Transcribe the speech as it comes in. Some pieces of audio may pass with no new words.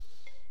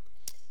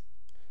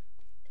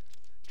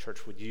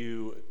Church, would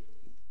you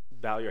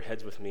bow your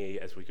heads with me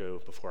as we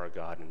go before our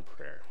God in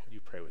prayer? Would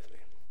you pray with me?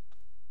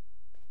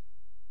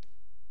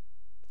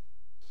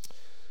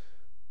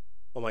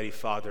 Almighty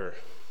Father,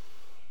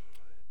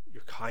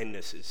 your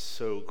kindness is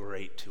so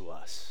great to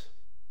us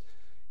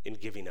in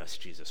giving us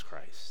Jesus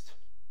Christ.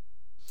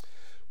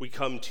 We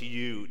come to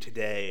you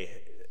today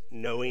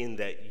knowing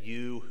that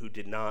you who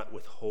did not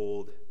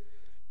withhold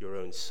your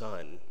own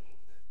Son,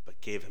 but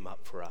gave him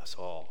up for us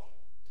all,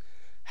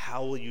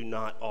 how will you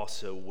not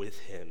also with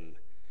him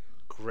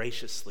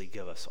graciously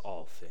give us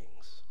all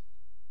things?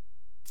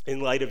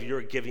 In light of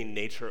your giving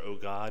nature, O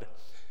God,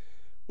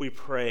 we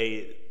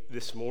pray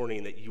this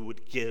morning that you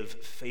would give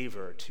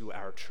favor to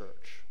our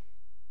church.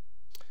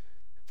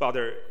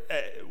 Father,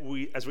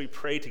 as we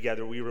pray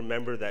together, we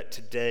remember that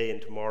today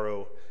and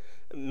tomorrow,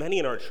 many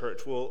in our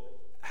church will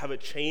have a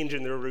change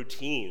in their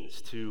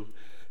routines to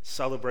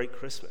celebrate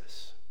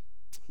Christmas.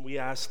 We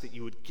ask that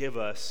you would give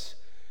us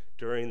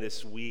during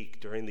this week,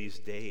 during these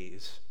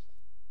days,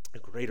 a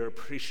greater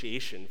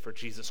appreciation for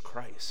Jesus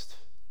Christ.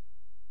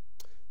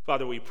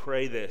 Father, we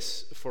pray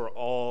this for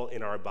all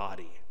in our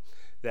body,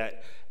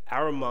 that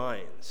our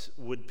minds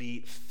would be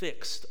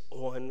fixed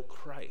on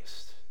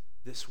Christ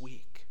this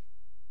week.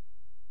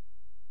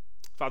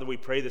 Father, we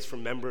pray this for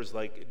members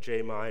like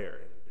Jay Meyer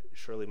and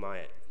Shirley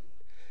Myatt,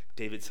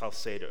 David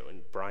Salcedo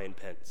and Brian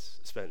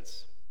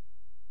Spence.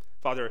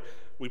 Father,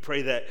 we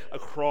pray that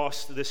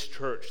across this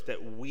church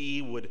that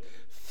we would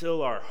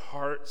fill our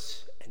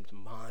hearts and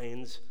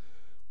minds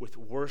with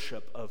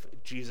worship of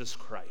Jesus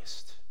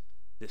Christ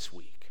this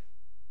week.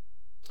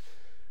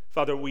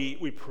 Father,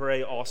 we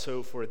pray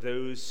also for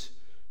those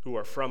who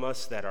are from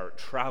us that are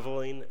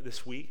traveling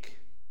this week.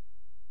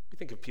 We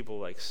think of people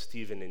like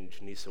Stephen and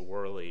Janisa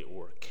Worley,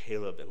 or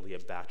Caleb and Leah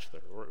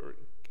Batchelor, or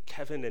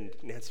Kevin and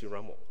Nancy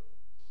Rummel.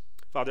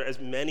 Father, as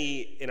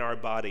many in our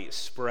body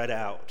spread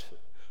out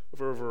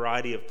over a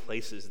variety of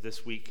places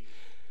this week,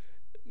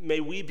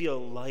 may we be a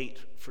light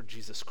for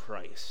Jesus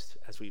Christ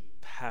as we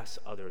pass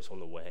others on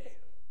the way.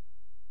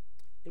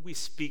 May we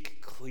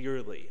speak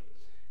clearly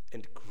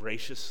and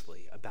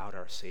graciously about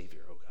our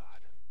Savior, O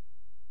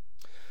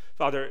God.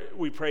 Father,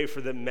 we pray for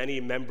the many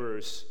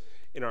members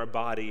in our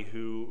body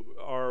who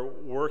are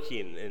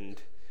working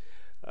and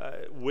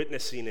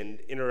witnessing and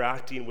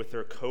interacting with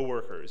their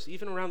coworkers,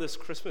 even around this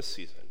Christmas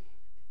season.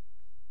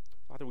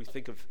 Father, we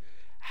think of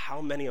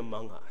how many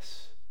among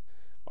us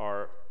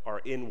are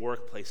in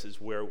workplaces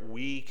where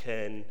we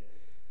can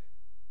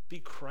be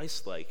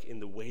Christ-like in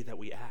the way that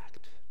we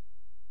act.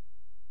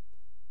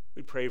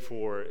 We pray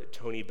for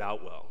Tony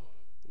Boutwell,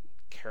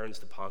 Karen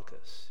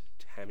Stepankas,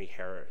 Tammy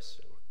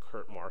Harris,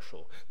 Kurt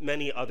Marshall,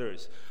 many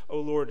others. Oh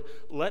Lord,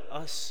 let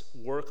us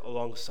work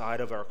alongside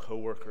of our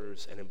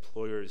coworkers and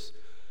employers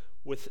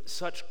with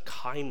such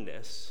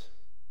kindness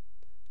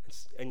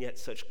and yet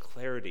such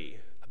clarity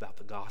about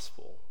the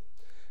gospel,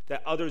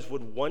 that others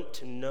would want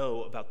to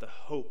know about the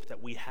hope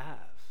that we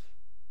have,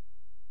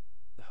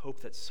 the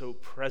hope that's so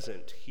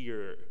present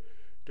here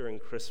during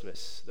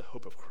Christmas, the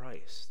hope of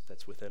Christ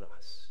that's within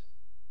us.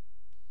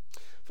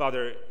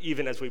 Father,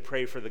 even as we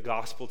pray for the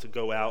gospel to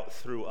go out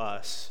through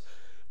us,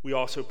 we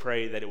also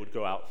pray that it would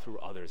go out through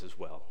others as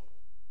well.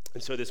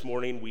 And so this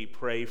morning we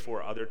pray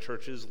for other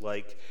churches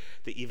like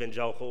the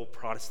Evangelical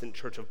Protestant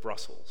Church of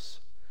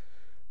Brussels.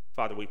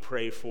 Father, we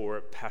pray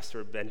for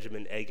Pastor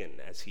Benjamin Egan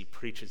as he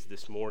preaches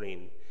this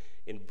morning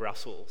in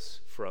Brussels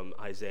from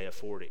Isaiah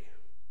 40.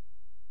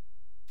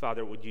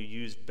 Father, would you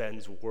use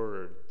Ben's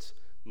words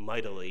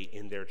mightily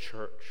in their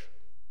church?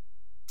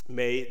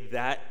 May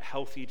that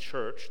healthy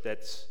church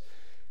that's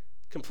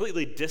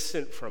completely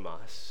distant from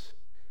us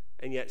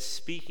and yet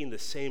speaking the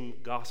same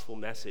gospel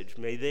message,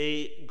 may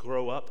they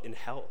grow up in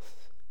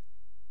health.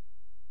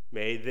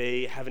 May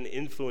they have an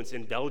influence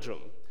in Belgium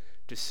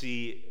to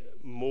see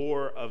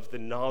more of the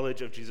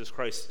knowledge of Jesus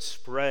Christ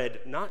spread,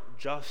 not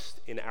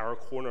just in our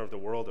corner of the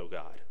world, O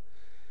God,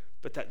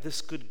 but that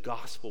this good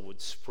gospel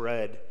would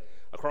spread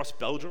across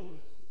Belgium,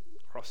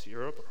 across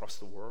Europe, across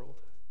the world,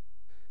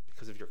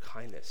 because of your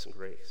kindness and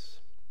grace.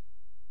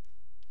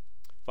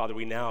 Father,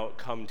 we now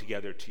come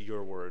together to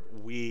your word.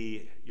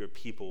 We, your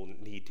people,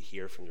 need to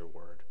hear from your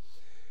word.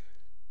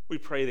 We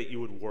pray that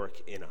you would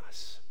work in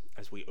us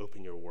as we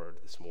open your word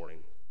this morning.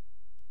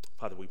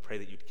 Father, we pray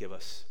that you'd give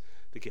us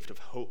the gift of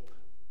hope.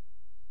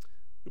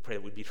 We pray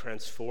that we'd be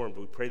transformed.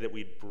 We pray that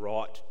we'd be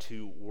brought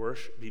to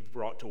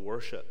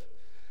worship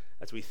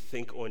as we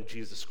think on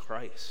Jesus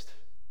Christ.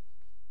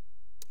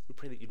 We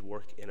pray that you'd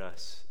work in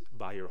us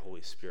by your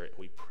Holy Spirit.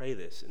 We pray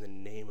this in the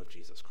name of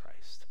Jesus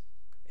Christ.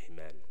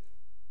 Amen.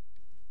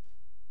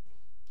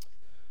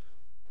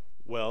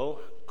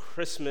 Well,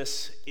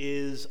 Christmas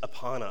is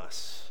upon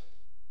us.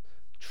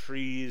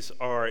 Trees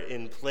are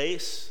in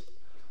place,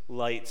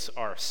 lights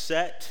are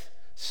set,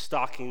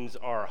 stockings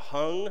are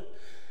hung,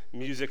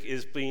 music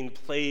is being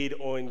played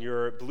on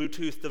your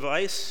Bluetooth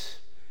device,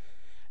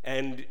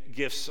 and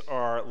gifts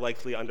are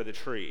likely under the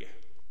tree,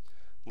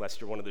 unless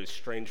you're one of those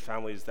strange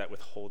families that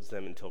withholds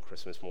them until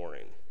Christmas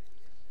morning.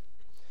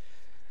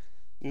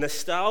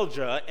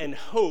 Nostalgia and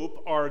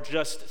hope are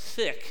just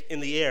thick in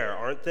the air,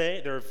 aren't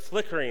they? They're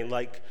flickering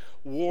like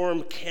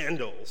warm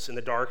candles in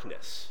the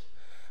darkness.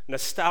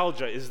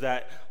 Nostalgia is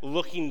that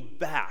looking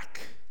back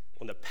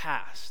on the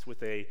past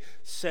with a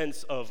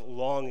sense of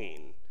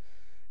longing.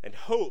 And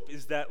hope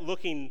is that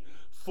looking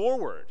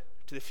forward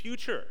to the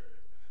future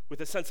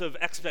with a sense of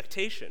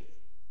expectation.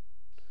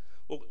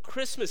 Well,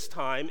 Christmas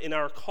time in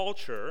our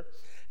culture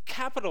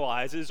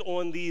capitalizes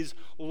on these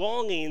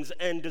longings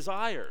and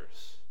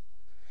desires.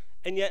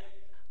 And yet,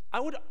 I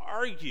would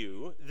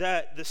argue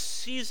that the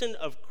season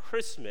of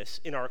Christmas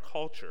in our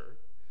culture,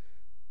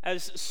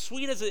 as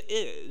sweet as it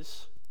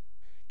is,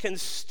 can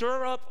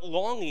stir up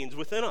longings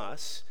within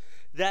us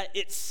that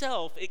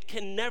it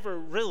can never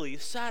really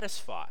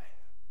satisfy.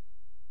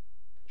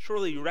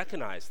 Surely you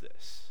recognize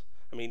this.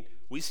 I mean,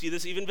 we see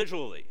this even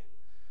visually.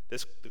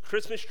 The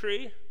Christmas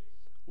tree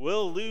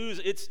will lose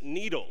its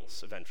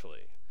needles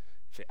eventually,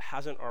 if it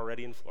hasn't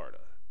already in Florida.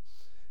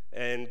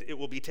 And it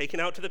will be taken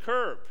out to the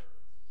curb.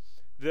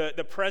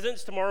 The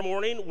presents tomorrow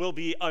morning will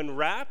be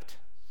unwrapped,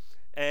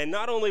 and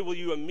not only will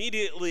you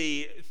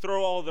immediately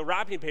throw all the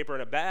wrapping paper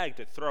in a bag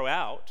to throw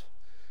out,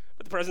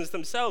 but the presents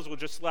themselves will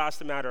just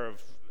last a matter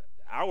of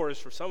hours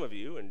for some of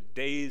you and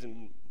days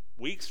and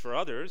weeks for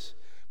others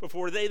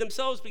before they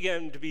themselves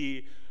begin to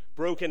be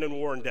broken and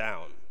worn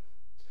down.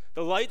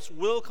 The lights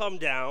will come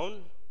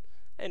down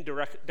and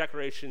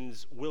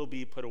decorations will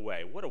be put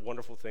away. What a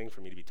wonderful thing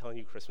for me to be telling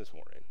you Christmas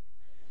morning.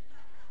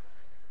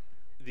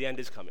 The end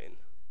is coming.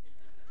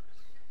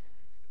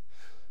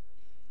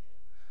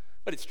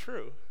 But it's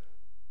true.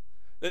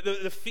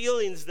 The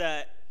feelings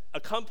that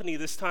accompany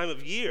this time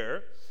of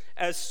year,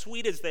 as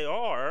sweet as they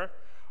are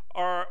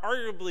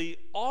arguably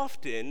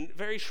often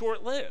very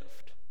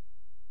short-lived.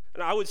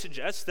 And I would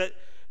suggest that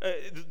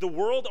the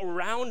world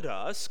around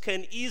us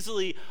can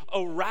easily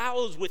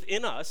arouse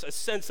within us a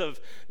sense of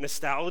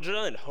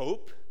nostalgia and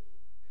hope,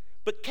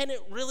 but can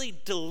it really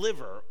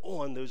deliver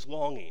on those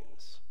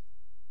longings?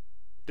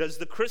 Does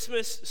the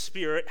Christmas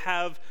spirit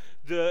have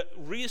the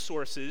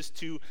resources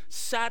to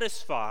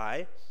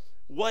satisfy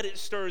what it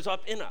stirs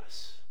up in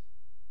us?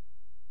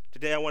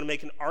 Today I want to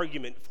make an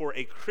argument for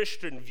a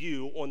Christian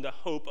view on the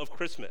hope of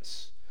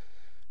Christmas.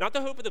 Not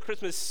the hope of the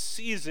Christmas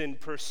season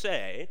per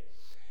se,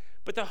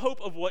 but the hope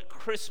of what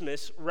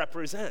Christmas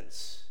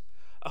represents.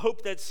 A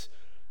hope that's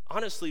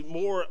honestly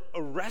more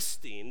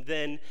arresting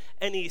than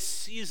any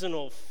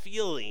seasonal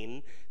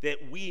feeling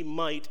that we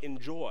might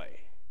enjoy.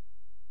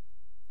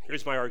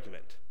 Here's my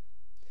argument.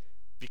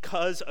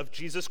 Because of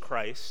Jesus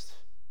Christ,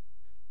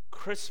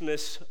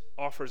 Christmas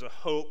offers a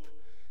hope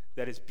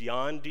that is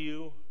beyond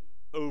you,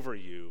 over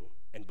you,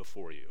 and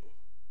before you.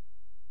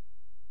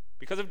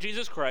 Because of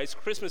Jesus Christ,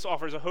 Christmas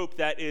offers a hope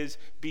that is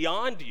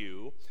beyond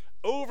you,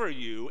 over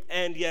you,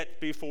 and yet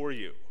before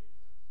you.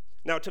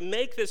 Now, to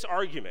make this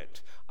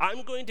argument,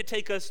 I'm going to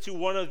take us to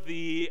one of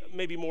the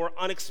maybe more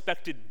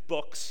unexpected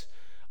books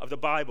of the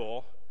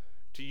Bible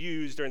to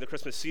use during the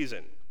Christmas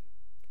season.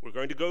 We're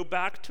going to go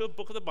back to a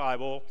book of the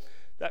Bible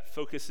that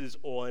focuses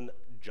on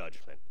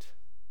judgment.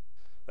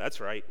 That's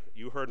right.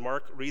 You heard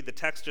Mark read the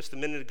text just a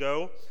minute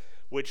ago,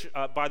 which,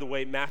 by the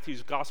way,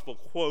 Matthew's gospel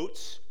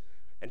quotes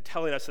and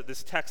telling us that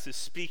this text is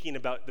speaking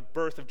about the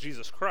birth of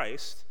Jesus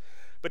Christ.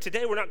 But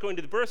today we're not going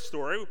to the birth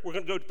story. We're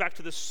going to go back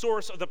to the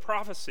source of the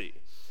prophecy,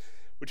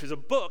 which is a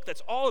book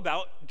that's all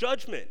about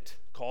judgment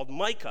called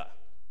Micah.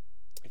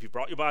 If you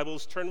brought your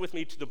Bibles, turn with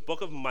me to the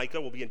book of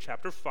Micah. We'll be in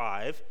chapter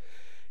 5.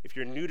 If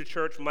you're new to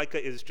church,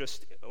 Micah is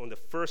just on the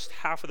first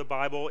half of the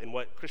Bible in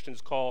what Christians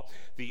call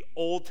the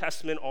Old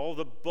Testament, all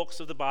the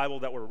books of the Bible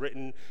that were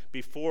written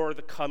before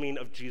the coming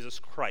of Jesus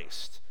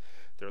Christ.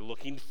 They're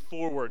looking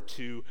forward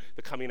to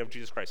the coming of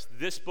Jesus Christ.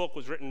 This book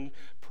was written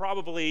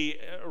probably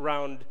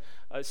around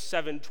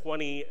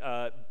 720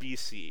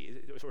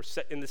 BC, or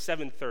in the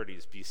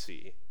 730s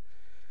BC.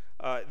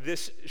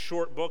 This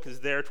short book is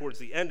there towards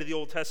the end of the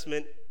Old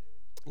Testament.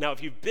 Now,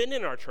 if you've been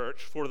in our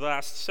church for the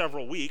last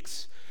several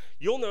weeks,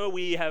 you'll know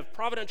we have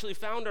providentially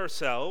found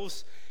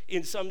ourselves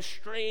in some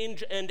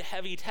strange and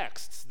heavy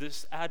texts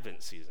this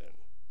Advent season.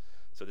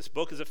 So this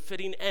book is a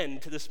fitting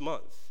end to this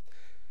month.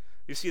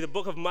 You see, the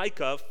book of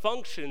Micah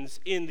functions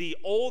in the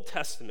Old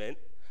Testament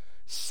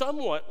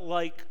somewhat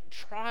like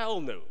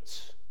trial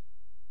notes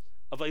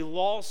of a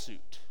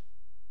lawsuit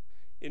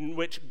in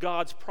which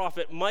God's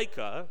prophet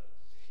Micah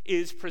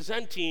is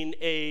presenting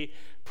a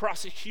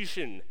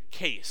prosecution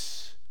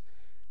case,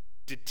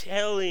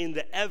 detailing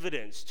the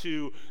evidence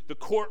to the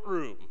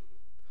courtroom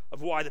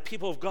of why the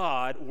people of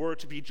God were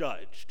to be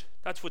judged.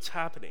 That's what's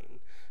happening.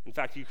 In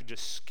fact, you could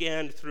just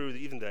scan through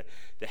even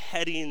the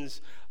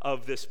headings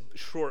of this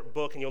short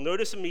book, and you'll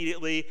notice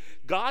immediately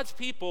God's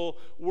people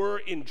were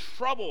in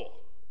trouble.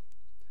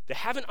 They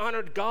haven't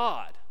honored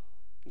God,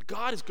 and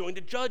God is going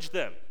to judge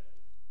them.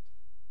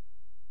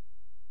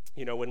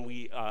 You know, when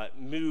we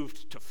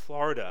moved to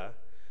Florida,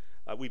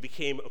 we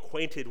became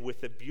acquainted with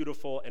the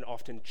beautiful and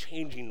often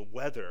changing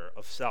weather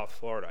of South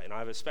Florida. And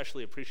I've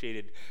especially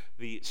appreciated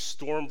the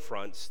storm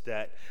fronts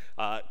that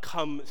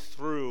come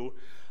through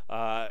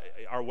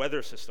our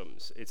weather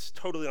systems. It's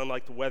totally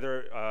unlike the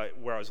weather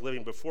where I was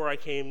living before I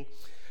came.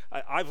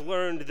 I've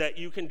learned that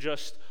you can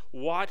just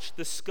watch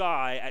the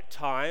sky at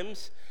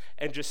times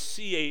and just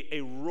see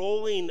a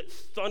rolling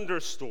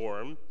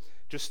thunderstorm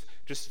just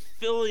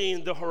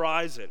filling the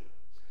horizon.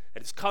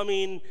 And it's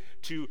coming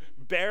to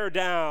bear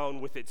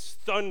down with its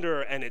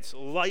thunder and its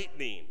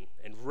lightning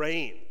and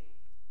rain.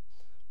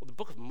 Well, the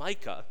book of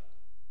Micah,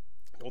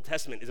 the Old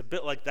Testament, is a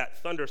bit like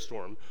that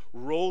thunderstorm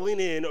rolling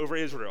in over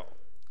Israel.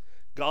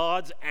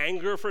 God's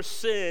anger for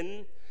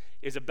sin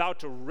is about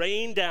to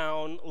rain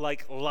down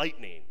like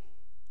lightning.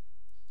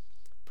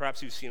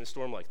 Perhaps you've seen a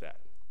storm like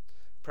that.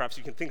 Perhaps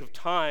you can think of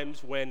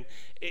times when,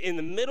 in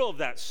the middle of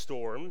that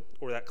storm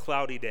or that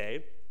cloudy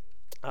day,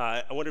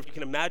 I wonder if you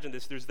can imagine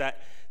this, there's that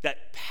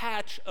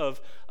patch of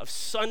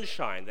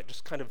sunshine that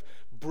just kind of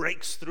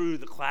breaks through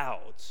the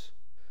clouds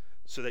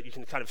so that you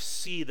can kind of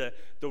see the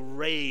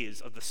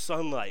rays of the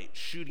sunlight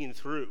shooting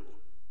through.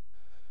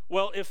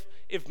 Well,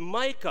 if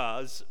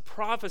Micah's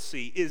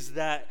prophecy is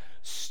that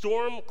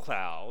storm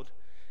cloud,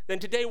 then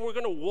today we're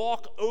going to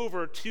walk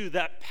over to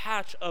that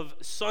patch of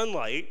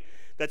sunlight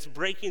that's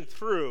breaking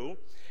through,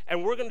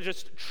 and we're going to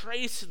just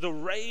trace the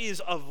rays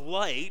of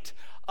light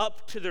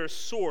up to their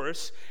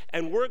source,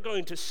 and we're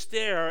going to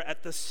stare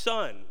at the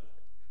sun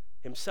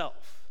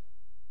himself.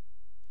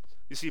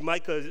 You see,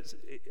 Micah,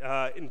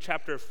 in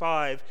chapter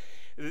 5,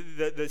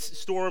 the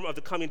storm of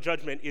the coming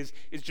judgment is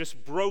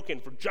just broken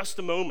for just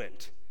a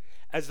moment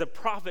as the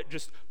prophet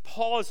just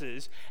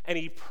pauses and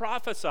he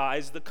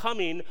prophesies the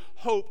coming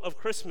hope of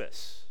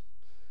Christmas.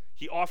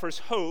 He offers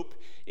hope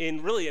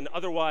in really an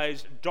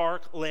otherwise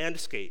dark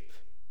landscape.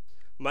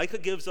 Micah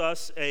gives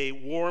us a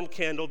warm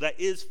candle that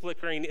is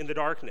flickering in the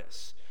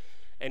darkness.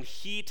 And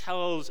he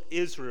tells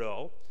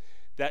Israel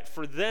that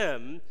for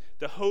them,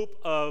 the hope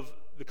of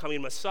the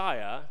coming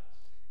Messiah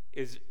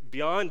is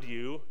beyond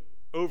you,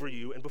 over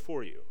you, and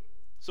before you.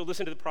 So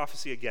listen to the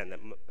prophecy again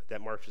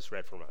that Mark just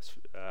read from us.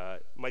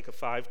 Micah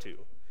 5:2.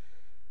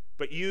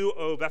 But you,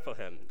 O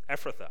Bethlehem,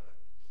 Ephrathah,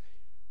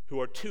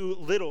 who are too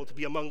little to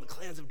be among the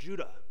clans of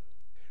Judah,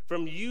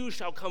 from you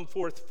shall come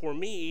forth for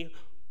me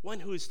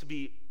one who is to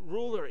be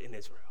ruler in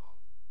Israel,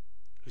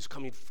 whose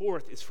coming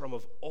forth is from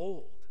of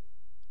old,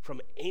 from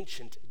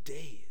ancient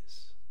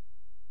days.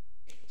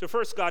 So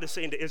first, God is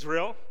saying to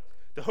Israel,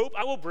 the hope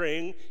I will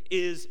bring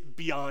is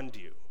beyond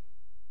you.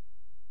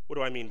 What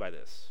do I mean by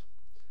this?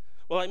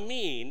 Well, I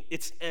mean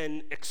it's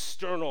an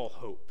external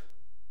hope.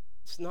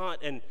 It's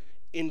not an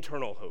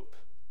internal hope.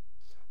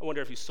 I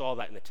wonder if you saw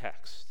that in the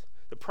text.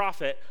 The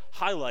prophet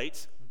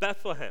highlights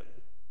Bethlehem.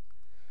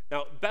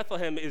 Now,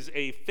 Bethlehem is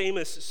a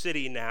famous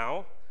city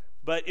now,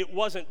 but it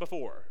wasn't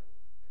before.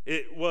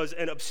 It was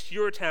an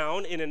obscure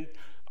town in an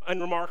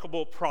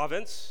unremarkable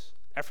province,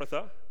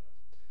 Ephrathah.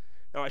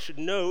 Now, I should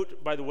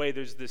note, by the way,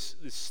 there's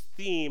this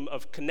theme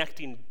of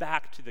connecting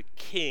back to the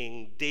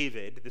king,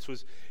 David. This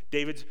was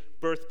David's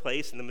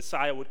birthplace, and the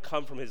Messiah would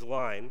come from his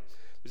line.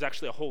 There's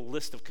actually a whole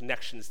list of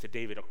connections to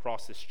David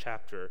across this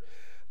chapter,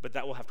 but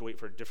that will have to wait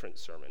for a different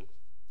sermon.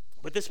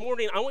 But this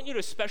morning, I want you to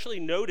especially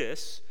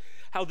notice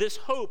how this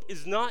hope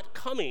is not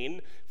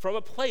coming from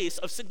a place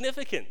of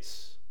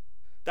significance.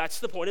 That's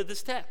the point of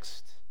this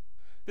text.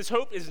 This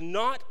hope is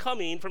not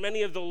coming from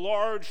any of the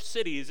large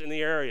cities in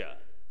the area.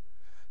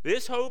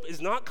 This hope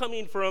is not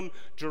coming from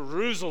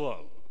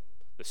Jerusalem,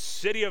 the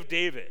city of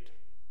David.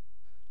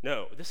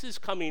 No, this is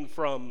coming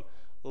from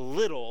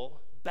little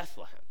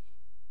Bethlehem.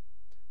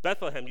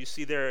 Bethlehem, you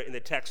see there in the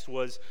text,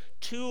 was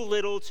too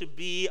little to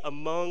be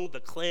among the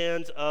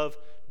clans of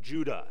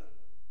Judah.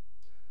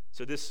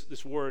 So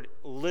this word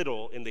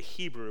little in the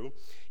Hebrew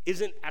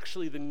isn't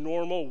actually the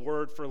normal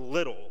word for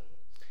little.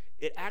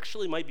 It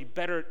actually might be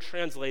better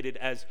translated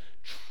as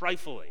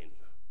trifling.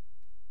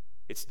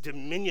 It's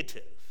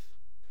diminutive.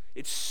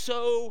 It's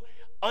so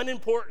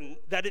unimportant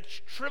that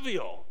it's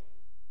trivial.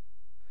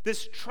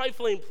 This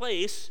trifling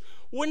place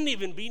wouldn't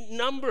even be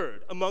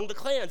numbered among the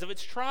clans of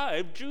its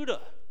tribe,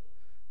 Judah.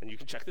 And you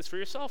can check this for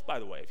yourself, by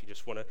the way. If you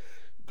just want to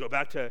go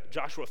back to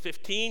Joshua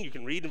 15, you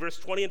can read in verse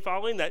 20 and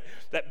following that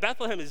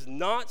Bethlehem is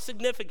not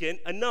significant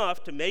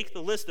enough to make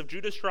the list of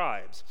Judah's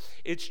tribes.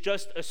 It's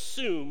just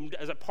assumed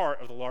as a part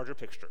of the larger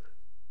picture.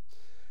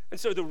 And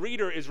so the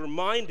reader is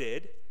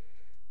reminded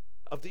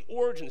of the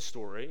origin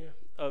story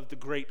of the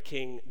great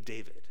King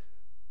David.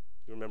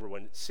 You remember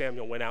when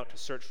Samuel went out to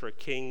search for a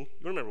king?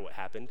 You remember what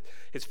happened.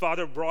 His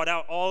father brought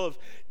out all of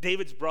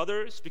David's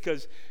brothers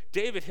because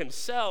David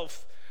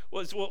himself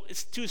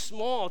it's too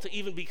small to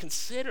even be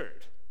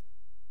considered,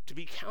 to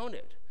be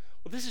counted.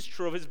 Well, this is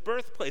true of his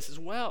birthplace as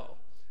well.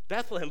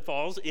 Bethlehem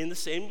falls in the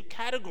same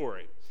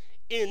category,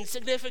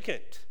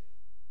 insignificant.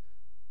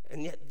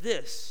 And yet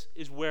this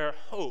is where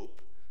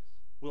hope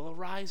will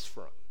arise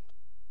from,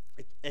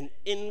 an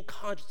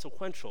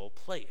inconsequential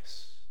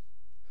place.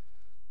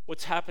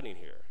 What's happening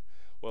here?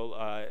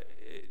 Well,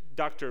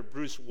 Dr.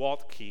 Bruce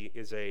Waltke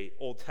is an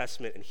Old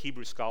Testament and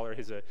Hebrew scholar.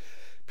 He's a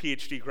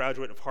PhD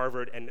graduate of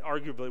Harvard and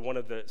arguably one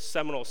of the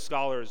seminal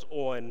scholars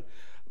on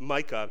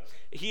Micah,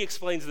 he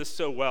explains this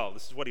so well.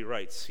 This is what he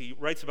writes. He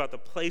writes about the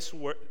place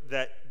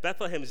that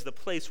Bethlehem is the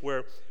place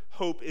where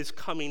hope is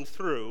coming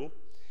through,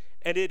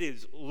 and it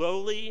is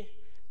lowly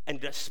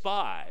and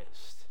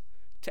despised,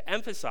 to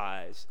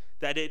emphasize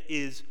that it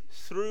is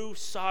through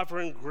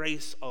sovereign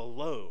grace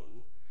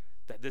alone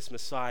that this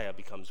Messiah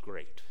becomes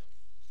great.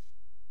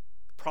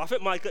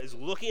 Prophet Micah is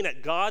looking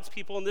at God's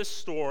people in this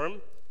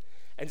storm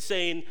and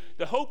saying,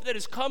 the hope that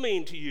is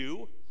coming to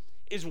you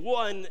is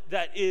one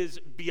that is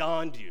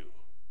beyond you.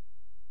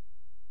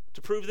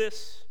 To prove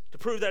this, to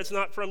prove that it's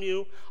not from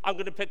you, I'm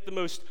going to pick the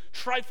most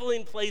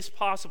trifling place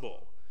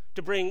possible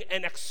to bring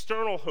an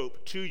external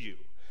hope to you,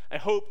 a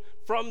hope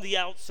from the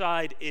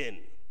outside in.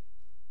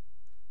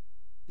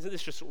 Isn't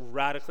this just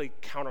radically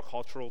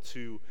countercultural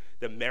to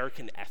the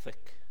American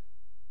ethic?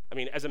 I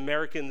mean, as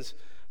Americans,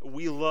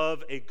 we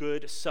love a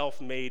good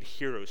self-made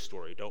hero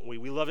story, don't we?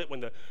 We love it when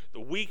the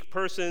weak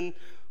person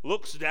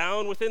looks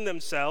down within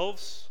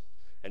themselves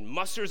and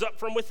musters up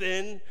from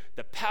within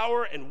the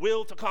power and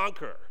will to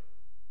conquer.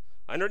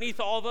 Underneath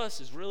all of us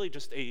is really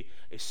just a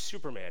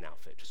Superman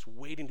outfit, just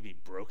waiting to be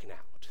broken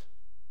out.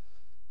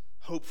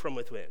 Hope from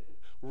within.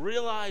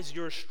 Realize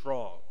you're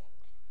strong.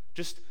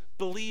 Just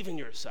believe in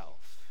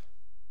yourself.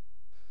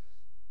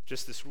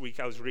 Just this week,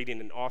 I was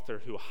reading an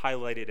author who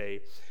highlighted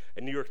a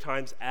New York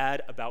Times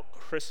ad about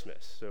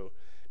Christmas. So,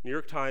 New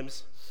York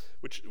Times,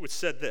 which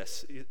said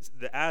this.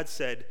 The ad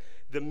said,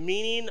 the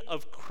meaning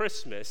of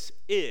Christmas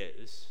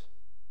is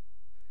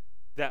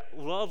that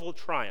love will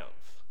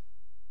triumph.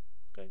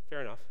 Okay,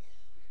 fair enough.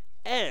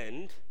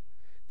 And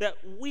that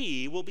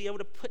we will be able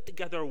to put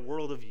together a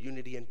world of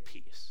unity and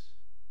peace.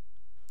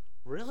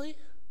 Really?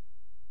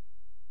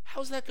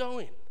 How's that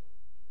going?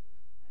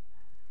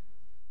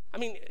 I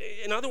mean,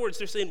 in other words,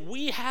 they're saying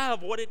we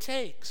have what it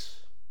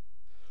takes.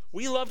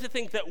 We love to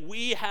think that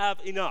we have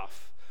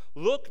enough.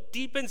 Look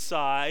deep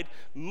inside,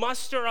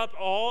 muster up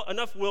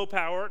enough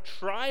willpower,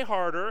 try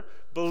harder,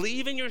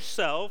 believe in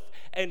yourself,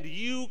 and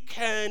you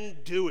can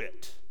do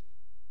it.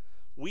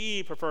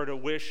 We prefer to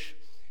wish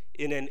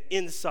in an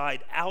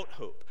inside-out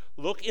hope.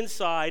 Look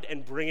inside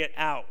and bring it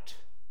out.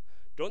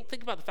 Don't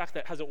think about the fact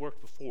that it hasn't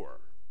worked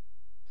before.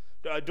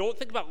 Don't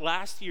think about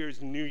last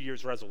year's New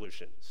Year's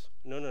resolutions.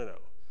 No.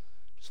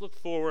 Just look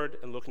forward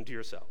and look into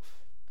yourself.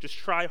 Just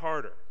try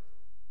harder.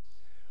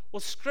 Well,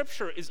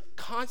 Scripture is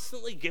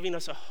constantly giving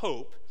us a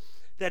hope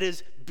that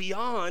is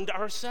beyond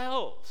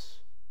ourselves.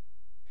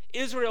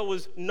 Israel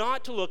was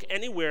not to look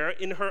anywhere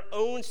in her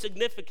own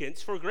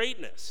significance for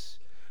greatness.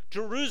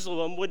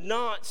 Jerusalem would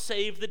not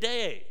save the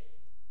day.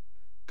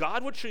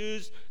 God would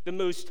choose the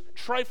most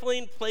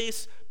trifling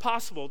place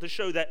possible to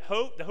show that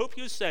the hope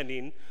he was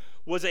sending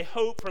was a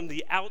hope from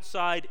the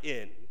outside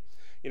in.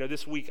 You know,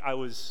 this week I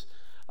was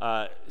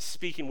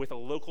speaking with a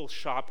local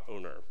shop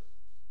owner.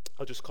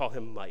 I'll just call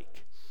him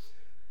Mike.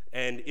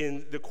 And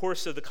in the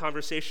course of the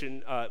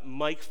conversation,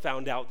 Mike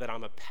found out that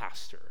I'm a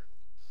pastor.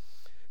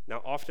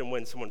 Now, often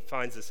when someone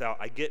finds this out,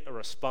 I get a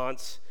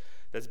response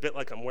that's a bit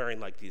like I'm wearing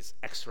like these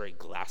X-ray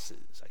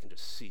glasses. I can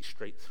just see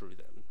straight through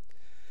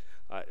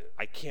them.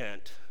 I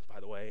can't, by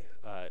the way,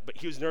 but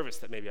he was nervous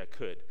that maybe I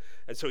could.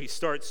 And so he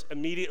starts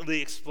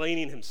immediately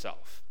explaining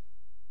himself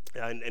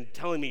and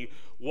telling me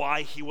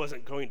why he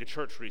wasn't going to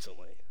church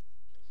recently.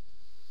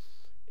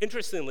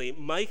 Interestingly,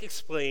 Mike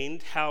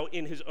explained how,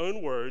 in his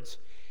own words,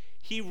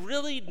 he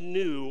really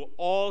knew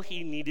all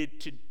he needed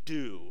to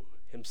do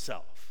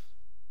himself.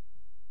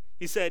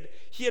 He said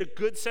he had a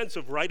good sense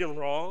of right and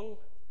wrong,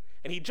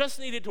 and he just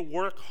needed to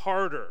work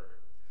harder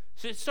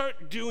to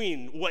start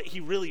doing what he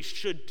really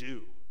should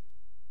do.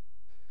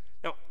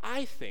 Now,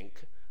 I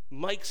think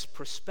Mike's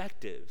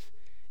perspective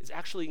is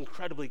actually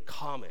incredibly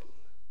common.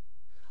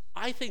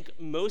 I think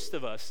most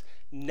of us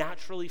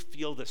naturally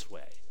feel this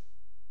way.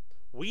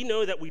 We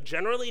know that we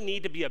generally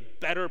need to be a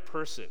better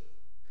person,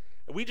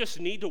 and we just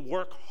need to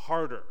work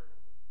harder.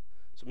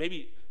 So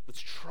maybe let's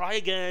try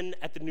again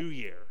at the new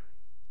year.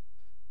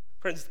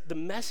 Friends, the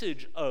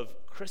message of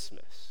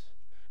Christmas,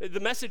 the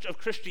message of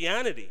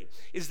Christianity,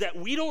 is that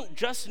we don't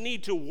just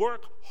need to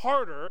work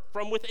harder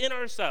from within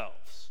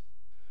ourselves.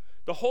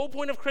 The whole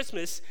point of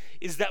Christmas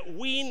is that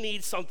we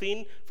need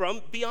something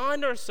from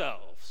beyond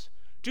ourselves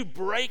to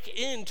break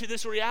into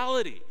this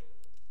reality.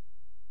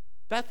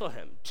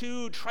 Bethlehem,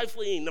 too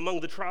trifling among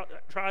the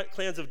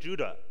clans of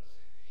Judah,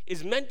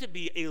 is meant to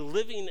be a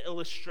living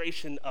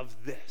illustration of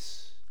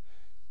this.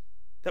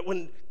 That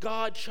when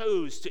God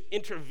chose to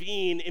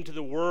intervene into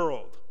the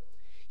world,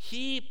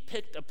 he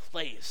picked a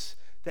place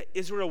that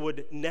Israel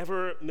would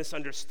never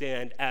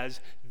misunderstand as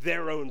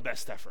their own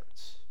best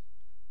efforts,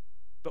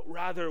 but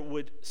rather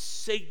would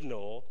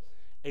signal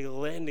a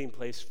landing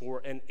place for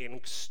an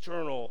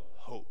external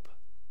hope.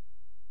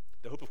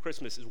 The hope of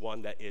Christmas is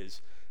one that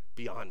is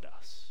beyond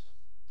us.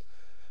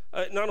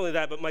 Not only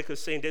that, but Micah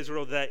is saying to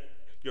Israel that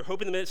your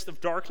hope in the midst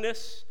of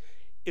darkness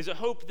is a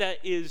hope that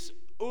is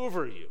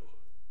over you.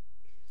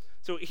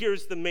 So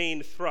here's the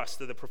main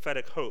thrust of the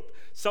prophetic hope.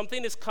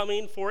 Something is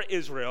coming for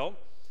Israel.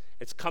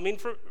 It's coming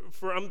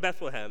from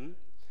Bethlehem.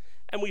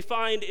 And we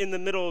find in the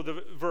middle of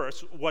the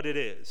verse what it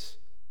is.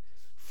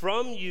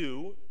 From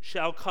you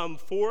shall come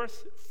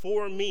forth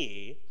for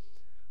me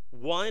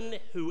one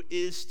who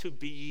is to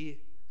be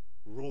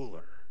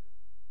ruler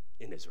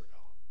in Israel.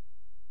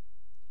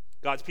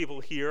 God's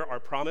people here are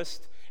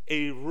promised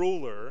a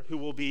ruler who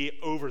will be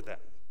over them.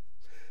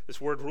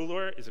 This word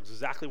ruler is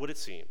exactly what it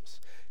seems.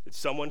 It's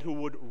someone who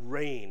would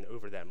reign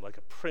over them, like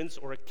a prince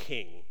or a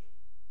king.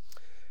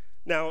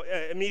 Now,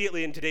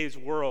 immediately in today's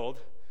world,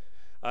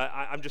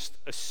 I'm just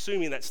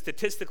assuming that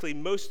statistically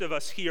most of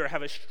us here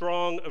have a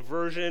strong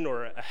aversion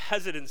or a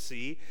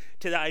hesitancy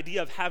to the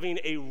idea of having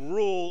a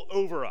rule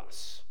over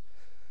us.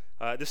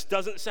 This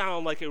doesn't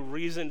sound like a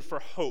reason for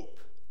hope.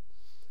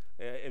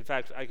 In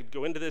fact, I could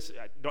go into this.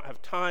 I don't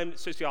have time.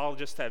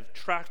 Sociologists have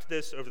tracked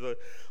this over the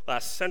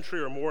last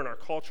century or more in our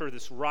culture,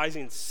 this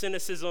rising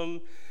cynicism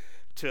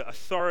to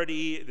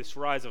authority, this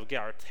rise of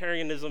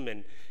egalitarianism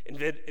and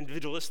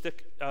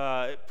individualistic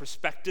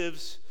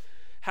perspectives.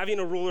 Having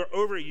a ruler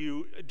over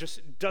you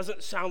just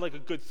doesn't sound like a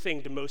good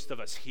thing to most of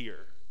us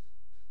here.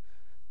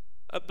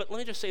 But let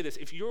me just say this.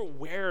 If you're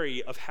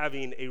wary of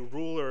having a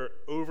ruler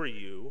over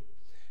you,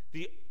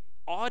 the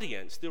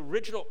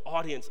original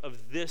audience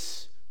of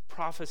this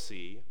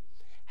prophecy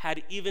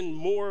had even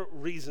more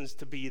reasons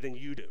to be than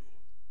you do.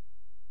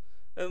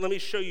 Let me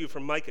show you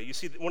from Micah. You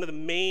see, one of the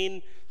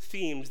main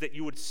themes that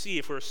you would see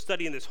if we were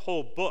studying this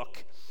whole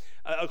book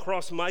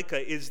across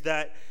Micah is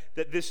that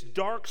this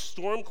dark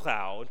storm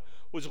cloud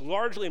was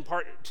largely in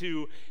part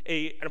to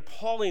an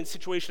appalling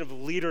situation of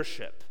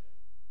leadership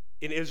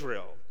in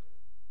Israel.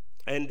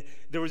 And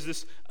there was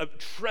this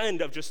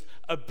trend of just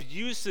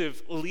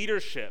abusive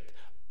leadership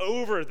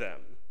over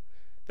them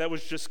that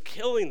was just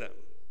killing them.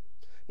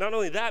 Not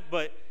only that,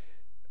 but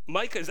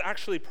Micah is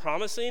actually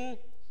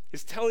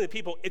is telling the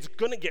people it's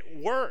going to get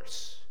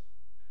worse.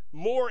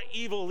 More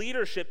evil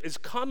leadership is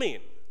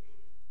coming.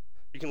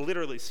 You can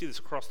literally see this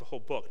across the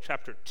whole book.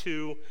 Chapter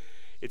 2,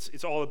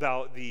 it's all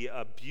about the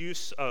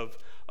abuse of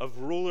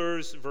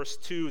rulers. Verse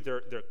 2,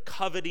 they're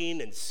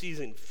coveting and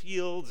seizing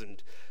fields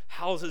and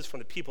houses from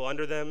the people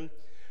under them.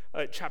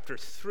 Chapter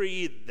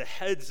 3, the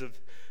heads of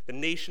the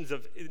nation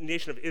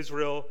of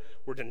Israel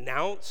were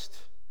denounced.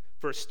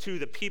 Verse 2,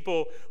 the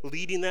people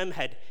leading them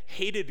had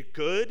hated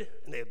good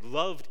and they had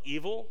loved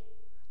evil.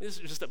 This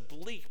is just a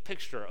bleak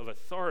picture of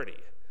authority.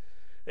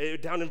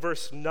 Down in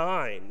verse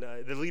 9,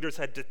 the leaders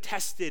had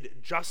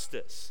detested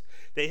justice.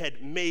 They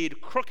had made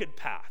crooked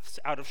paths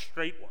out of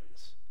straight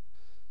ones.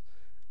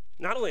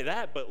 Not only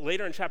that, but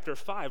later in chapter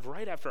 5,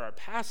 right after our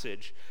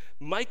passage,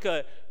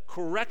 Micah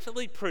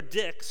correctly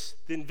predicts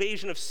the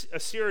invasion of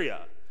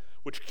Assyria,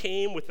 which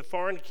came with the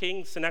foreign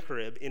king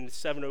Sennacherib in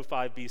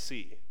 705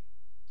 BC.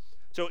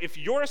 So if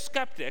you're a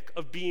skeptic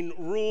of being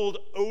ruled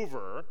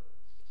over,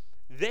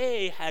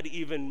 they had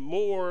even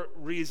more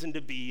reason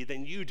to be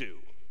than you do.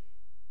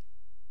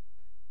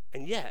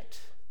 And yet,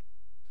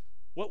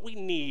 what we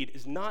need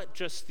is not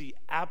just the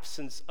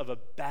absence of a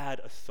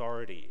bad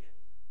authority.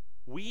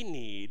 We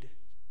need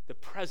the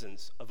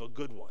presence of a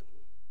good one.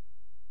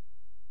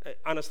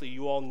 Honestly,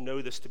 you all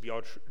know this to be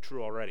all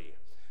true already.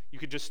 You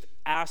could just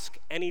ask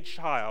any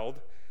child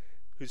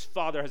whose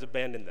father has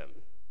abandoned them.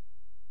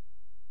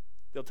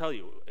 They'll tell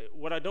you,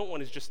 what I don't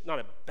want is just not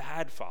a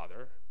bad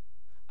father.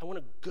 I want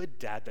a good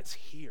dad that's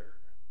here.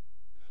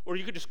 Or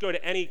you could just go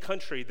to any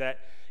country that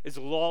is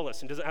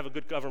lawless and doesn't have a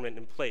good government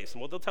in place.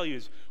 And what they'll tell you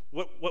is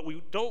what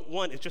we don't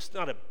want is just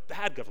not a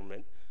bad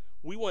government.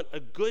 We want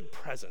a good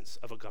presence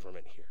of a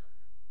government here.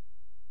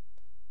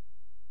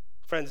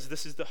 Friends,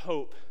 this is the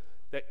hope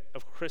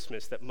of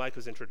Christmas that Micah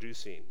is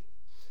introducing.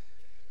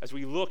 As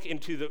we look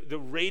into the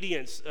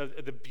radiance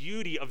of the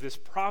beauty of this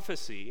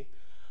prophecy,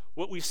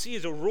 what we see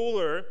is a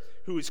ruler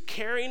who is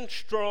caring,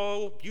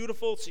 strong,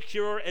 beautiful,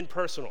 secure, and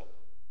personal.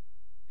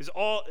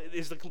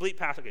 Is the complete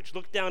package.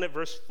 Look down at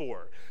verse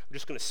 4. I'm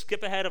just going to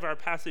skip ahead of our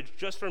passage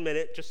just for a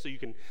minute, just so you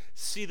can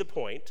see the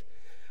point.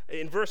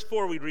 In verse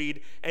 4, we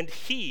read, "And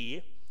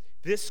he,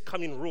 this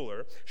coming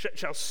ruler,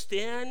 shall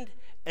stand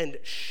and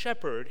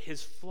shepherd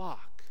his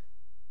flock."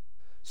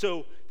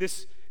 So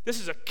this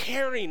is a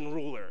caring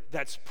ruler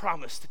that's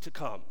promised to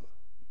come.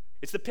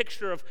 It's the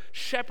picture of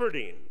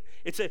shepherding.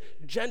 It's a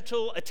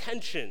gentle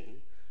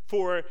attention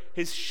for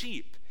his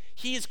sheep.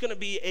 He's going to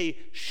be a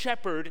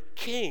shepherd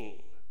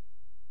king.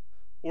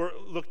 Or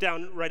look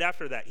down right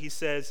after that. He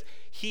says,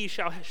 he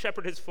shall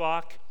shepherd his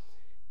flock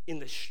in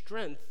the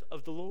strength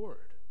of the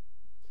Lord.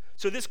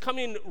 So this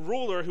coming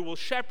ruler who will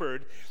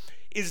shepherd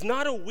is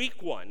not a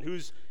weak one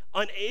who's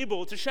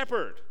unable to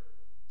shepherd.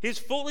 He's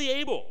fully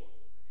able.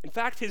 In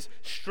fact, his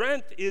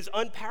strength is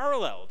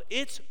unparalleled.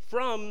 It's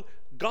from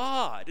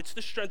God. It's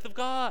the strength of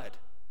God.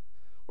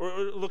 Or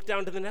look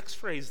down to the next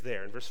phrase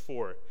there in verse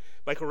 4.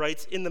 Micah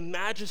writes, "In the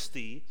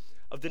majesty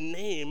of the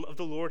name of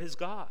the Lord his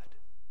God."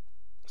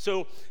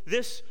 So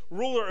this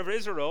ruler of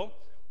Israel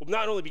will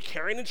not only be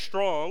caring and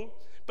strong,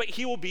 but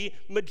he will be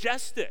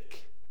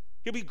majestic.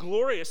 He'll be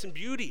glorious in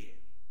beauty.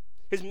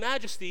 His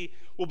majesty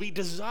will be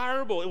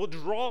desirable. It will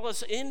draw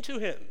us into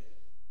him.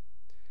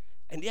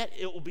 And yet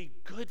it will be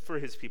good for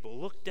his people.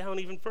 Look down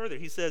even further.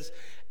 He says,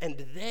 "And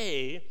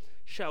they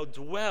shall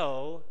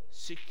dwell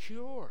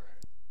secure."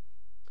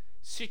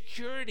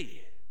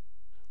 security,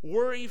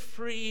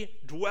 worry-free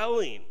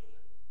dwelling.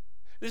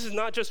 This is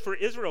not just for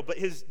Israel, but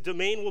his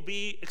domain will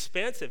be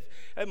expansive.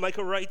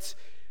 Micah writes,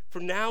 "For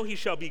now he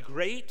shall be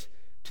great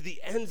to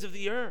the ends of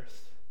the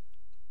earth."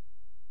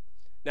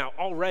 Now,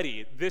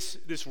 already,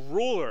 this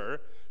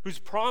ruler who's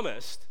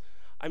promised,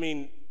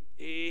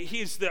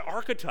 he's the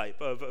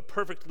archetype of a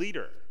perfect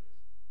leader.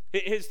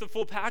 He's the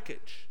full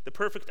package, the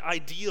perfect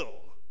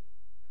ideal.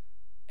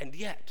 And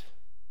yet,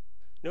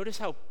 notice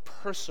how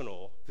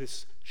personal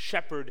this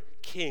shepherd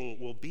king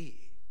will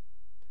be.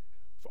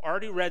 We've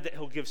already read that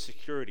he'll give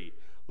security.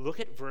 Look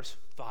at verse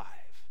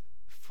 5,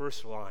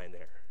 first line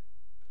there.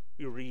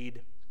 We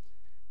read,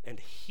 "And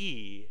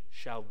he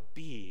shall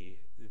be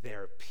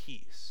their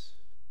peace."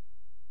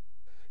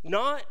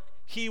 Not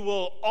he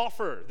will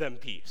offer them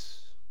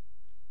peace.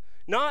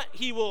 Not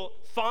he will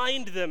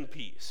find them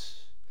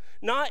peace.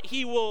 Not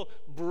he will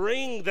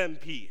bring them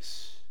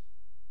peace.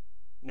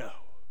 No.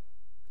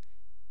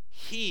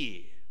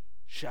 He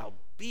shall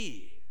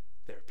be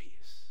their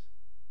peace.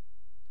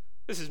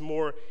 This is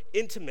more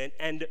intimate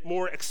and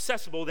more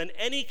accessible than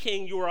any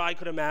king you or I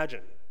could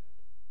imagine.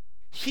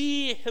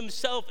 He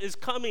himself is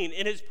coming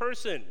in his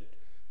person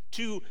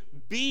to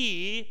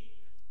be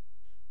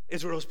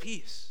Israel's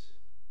peace.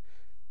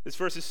 This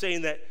verse is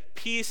saying that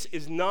peace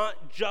is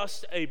not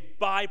just a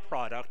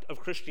byproduct of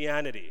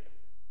Christianity,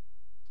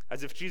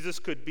 as if Jesus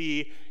could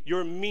be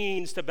your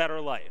means to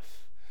better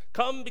life.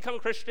 Come become a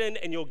Christian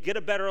and you'll get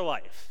a better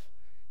life.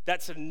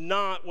 That's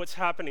not what's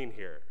happening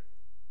here.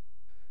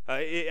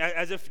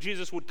 As if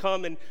Jesus would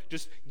come and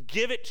just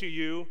give it to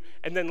you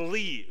and then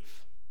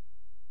leave.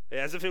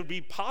 As if it would be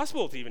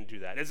possible to even do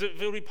that. As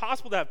if it would be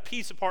possible to have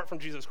peace apart from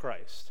Jesus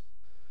Christ.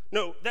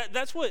 No,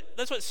 that's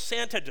what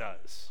Santa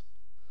does.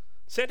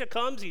 Santa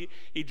comes,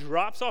 he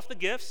drops off the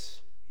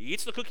gifts, he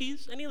eats the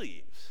cookies, and he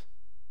leaves.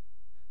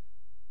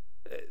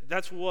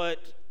 That's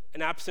what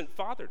an absent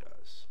father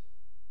does.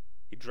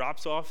 He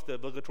drops off the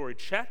obligatory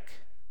check,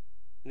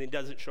 and he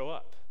doesn't show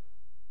up.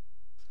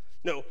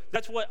 No,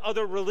 that's what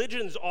other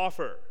religions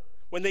offer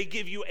when they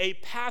give you a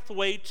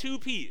pathway to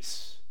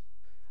peace,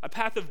 a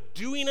path of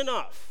doing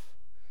enough.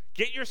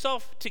 Get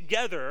yourself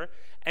together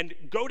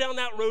and go down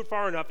that road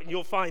far enough, and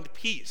you'll find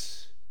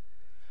peace.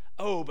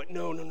 Oh, but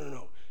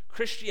no.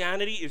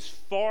 Christianity is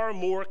far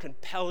more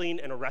compelling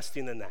and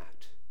arresting than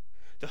that.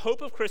 The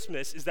hope of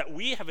Christmas is that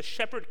we have a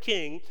shepherd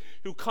king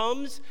who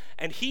comes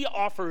and he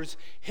offers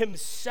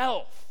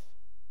himself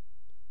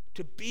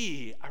to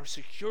be our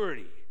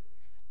security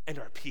and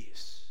our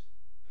peace.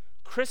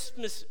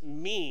 Christmas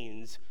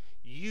means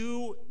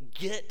you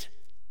get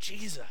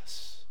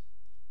Jesus.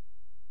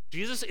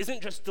 Jesus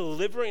isn't just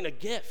delivering a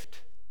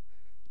gift.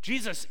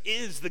 Jesus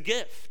is the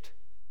gift.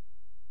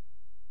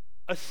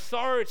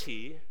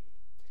 Authority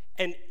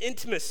and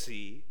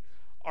intimacy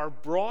are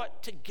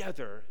brought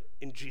together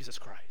in Jesus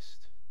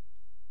Christ.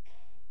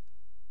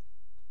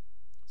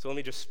 So let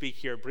me just speak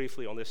here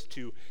briefly on this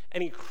to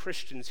any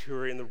Christians who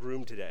are in the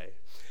room today.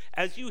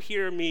 As you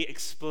hear me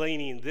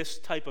explaining this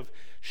type of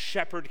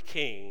shepherd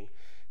king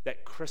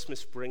that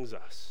Christmas brings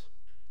us,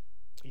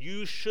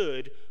 you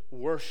should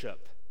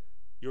worship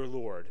your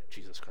Lord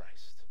Jesus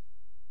Christ.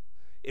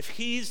 If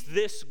he's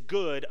this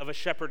good of a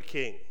shepherd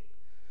king,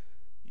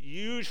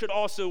 you should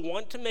also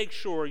want to make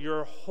sure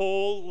your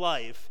whole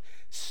life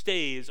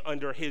stays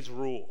under his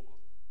rule.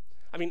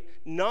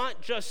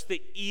 Not just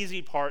the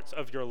easy parts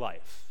of your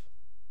life.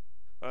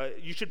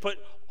 You should put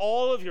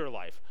all of your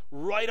life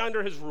right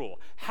under his rule,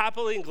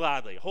 happily and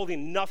gladly,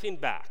 holding nothing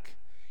back.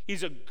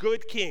 He's a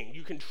good king.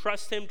 You can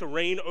trust him to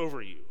reign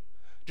over you.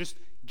 Just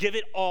give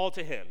it all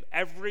to him,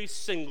 every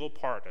single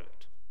part of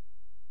it.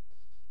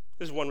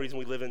 This is one reason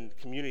we live in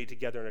community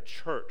together in a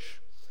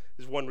church.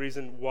 This is one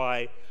reason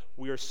why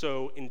we are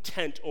so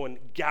intent on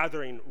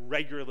gathering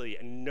regularly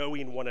and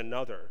knowing one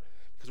another,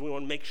 because we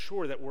want to make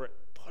sure that we're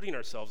putting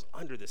ourselves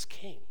under this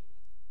king.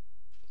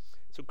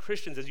 So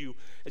Christians, as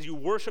you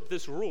worship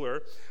this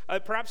ruler,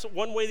 perhaps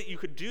one way that you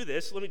could do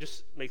this, let me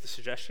just make the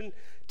suggestion,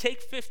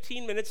 take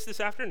 15 minutes this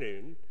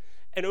afternoon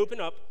and open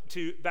up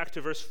back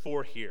to verse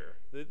 4 here,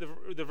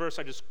 the verse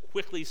I just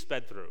quickly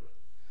sped through.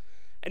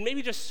 And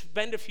maybe just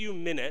spend a few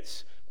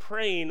minutes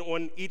praying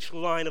on each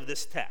line of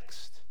this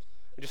text.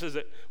 Just as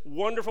a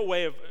wonderful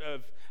way of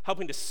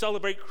helping to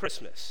celebrate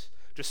Christmas.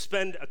 Just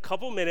spend a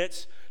couple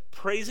minutes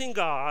praising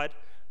God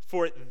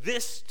for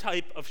this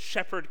type of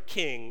shepherd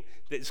king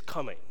that is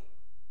coming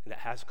and that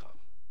has come.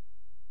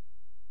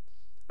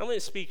 I'm going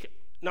to speak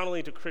not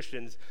only to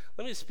Christians,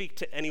 let me speak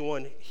to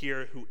anyone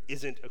here who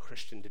isn't a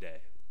Christian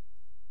today.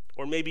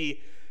 Or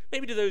maybe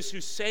to those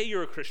who say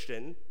you're a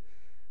Christian,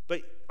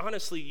 but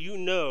honestly, you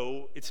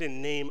know it's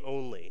in name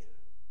only.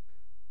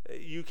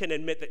 You can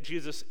admit that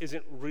Jesus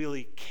isn't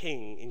really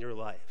king in your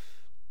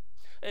life.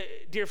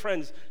 Dear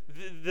friends,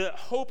 the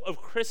hope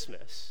of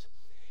Christmas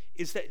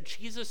is that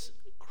Jesus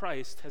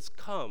Christ has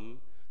come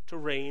to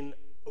reign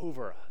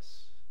over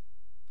us.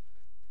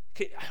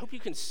 I hope you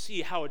can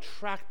see how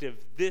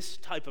attractive this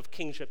type of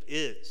kingship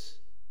is.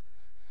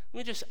 Let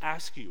me just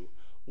ask you,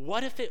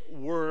 what if it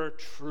were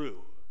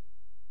true?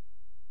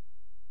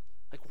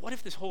 What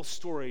if this whole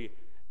story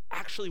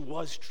actually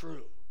was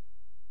true?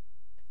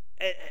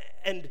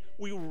 And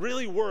we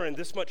really were in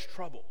this much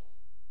trouble.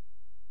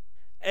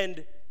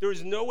 And there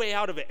was no way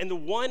out of it. And the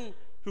one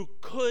who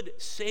could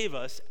save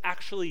us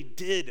actually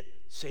did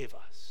save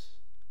us.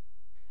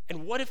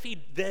 And what if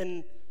he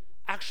then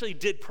actually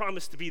did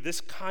promise to be this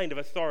kind of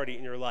authority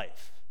in your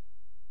life?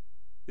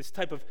 This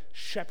type of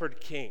shepherd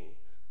king.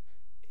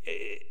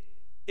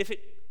 If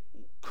it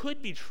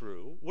could be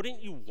true,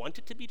 wouldn't you want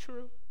it to be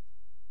true?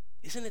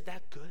 Isn't it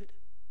that good?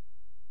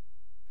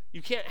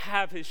 You can't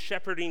have his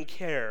shepherding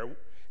care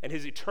and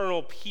his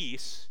eternal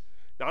peace,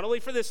 not only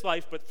for this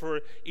life, but for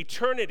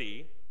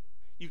eternity.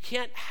 You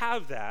can't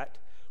have that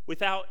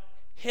without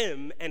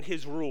him and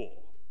his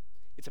rule.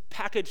 It's a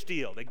package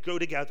deal. They go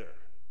together.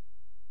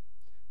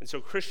 And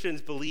so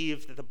Christians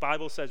believe that the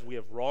Bible says we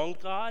have wronged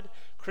God.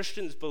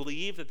 Christians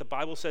believe that the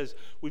Bible says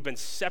we've been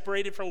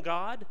separated from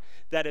God,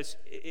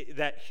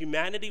 that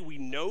humanity, we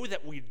know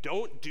that we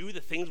don't do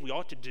the things we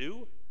ought to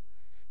do.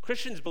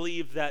 Christians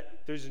believe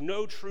that there's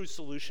no true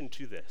solution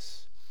to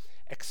this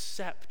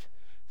except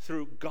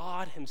through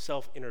God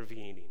himself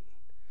intervening,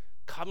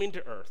 coming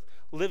to earth,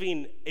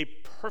 living a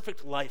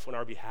perfect life on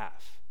our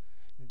behalf,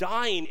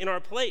 dying in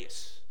our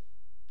place,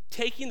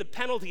 taking the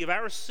penalty of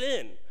our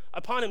sin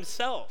upon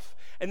himself,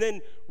 and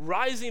then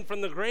rising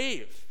from the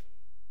grave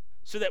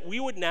so that we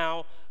would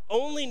now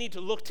only need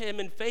to look to him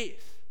in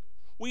faith.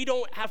 We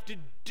don't have to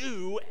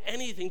do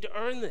anything to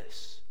earn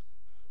this.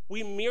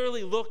 We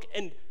merely look,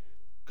 and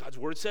God's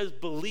word says,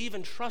 believe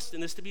and trust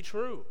in this to be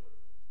true.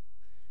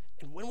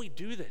 And when we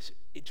do this,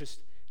 it just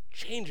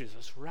changes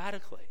us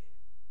radically.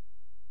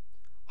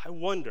 I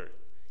wonder,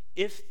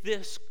 if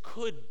this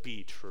could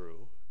be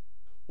true,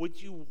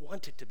 would you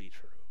want it to be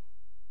true?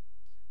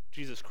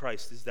 Jesus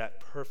Christ is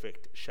that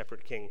perfect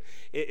shepherd king.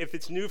 If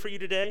it's new for you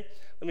today,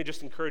 let me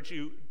just encourage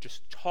you,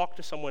 just talk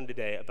to someone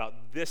today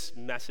about this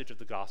message of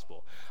the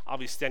gospel. I'll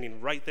be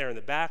standing right there in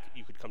the back.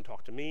 You could come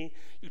talk to me.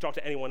 You could talk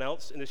to anyone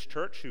else in this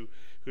church who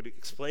could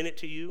explain it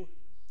to you,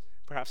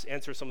 perhaps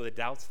answer some of the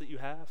doubts that you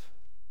have.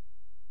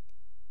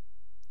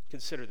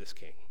 Consider this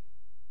king.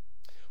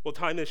 Well,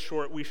 time is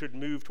short. We should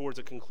move towards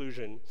a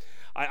conclusion.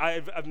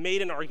 I've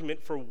made an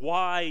argument for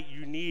why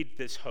you need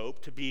this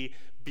hope to be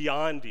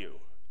beyond you,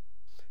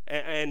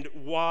 and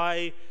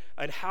why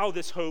and how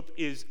this hope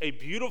is a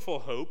beautiful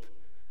hope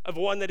of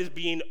one that is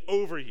being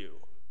over you.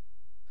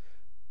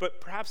 But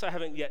perhaps I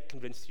haven't yet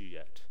convinced you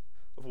yet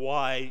of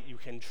why you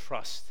can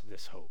trust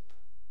this hope.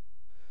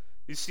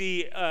 You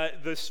see,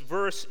 this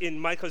verse in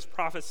Micah's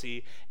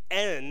prophecy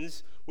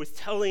ends with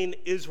telling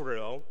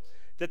Israel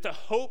that the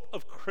hope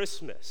of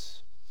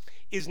Christmas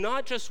is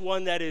not just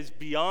one that is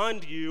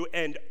beyond you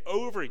and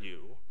over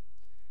you,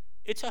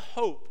 it's a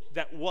hope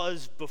that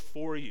was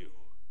before you.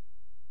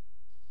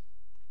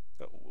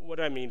 What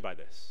do I mean by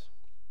this?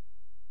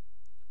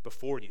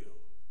 Before you.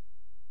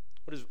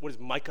 What does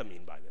Micah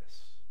mean by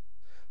this?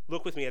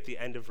 Look with me at the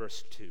end of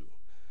verse 2.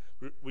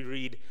 We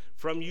read,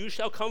 "From you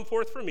shall come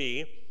forth for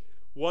me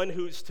one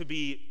who's to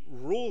be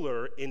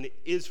ruler in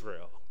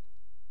Israel,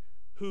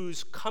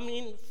 whose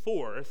coming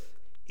forth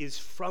is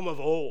from of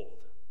old,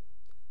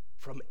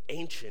 from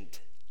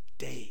ancient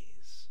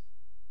days."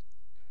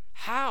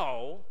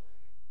 How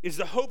is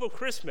the hope of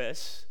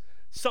Christmas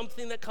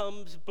something that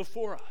comes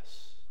before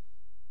us?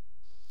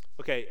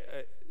 Okay,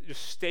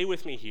 just stay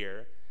with me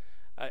here.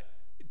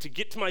 To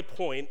get to my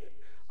point,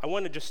 I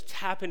want to just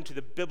tap into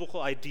the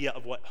biblical idea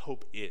of what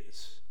hope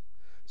is.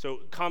 So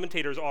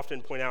commentators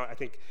often point out, I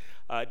think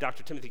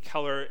Dr. Timothy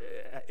Keller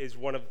is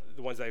one of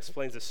the ones that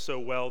explains this so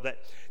well, that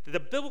the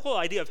biblical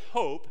idea of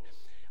hope,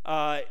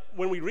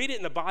 when we read it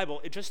in the Bible,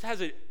 it just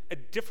has a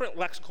different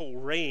lexical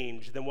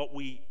range than what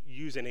we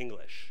use in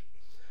English.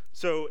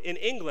 So in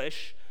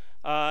English,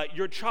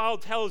 your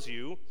child tells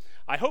you,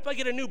 "I hope I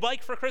get a new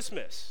bike for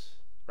Christmas,"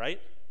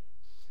 right?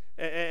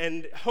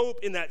 And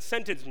hope in that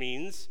sentence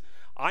means,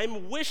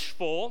 I'm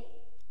wishful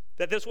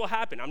that this will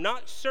happen. I'm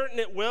not certain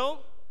it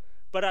will,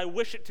 but I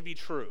wish it to be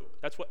true.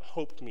 That's what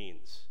hope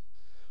means.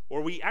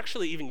 Or we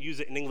actually even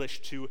use it in English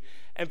to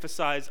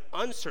emphasize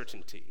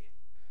uncertainty.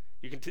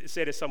 You can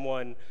say to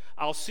someone,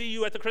 "I'll see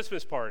you at the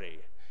Christmas party."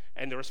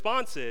 And the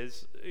response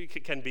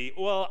can be,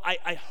 "Well,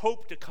 I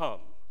hope to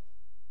come."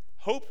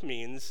 Hope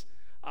means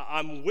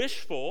I'm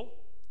wishful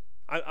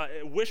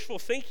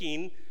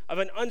thinking of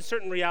an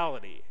uncertain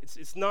reality.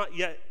 It's not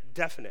yet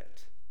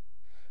definite.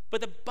 But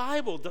the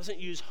Bible doesn't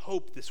use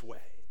hope this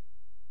way.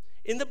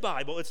 In the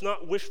Bible, it's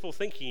not wishful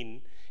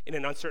thinking in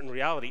an uncertain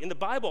reality. In the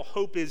Bible,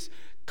 hope is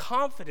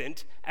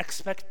confident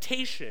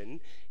expectation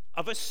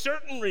of a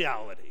certain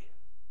reality.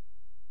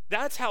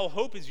 That's how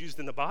hope is used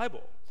in the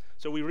Bible.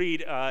 So we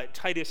read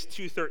Titus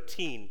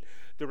 2:13,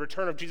 "The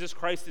return of Jesus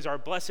Christ is our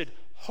blessed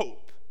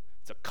hope."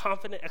 It's a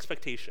confident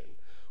expectation.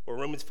 Or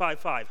Romans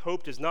 5:5,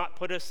 "Hope does not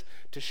put us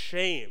to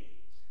shame."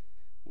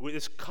 With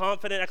this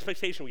confident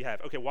expectation we have.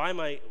 Okay, why am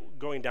I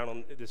going down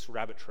on this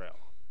rabbit trail?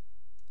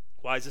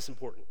 Why is this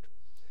important?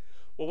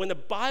 Well, when the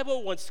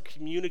Bible wants to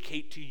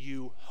communicate to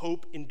you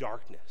hope in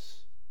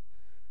darkness,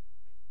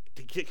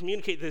 to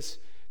communicate this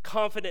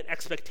confident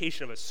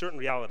expectation of a certain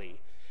reality,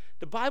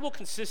 The Bible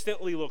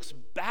consistently looks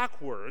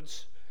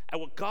backwards at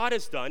what God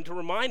has done to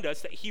remind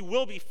us that he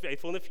will be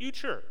faithful in the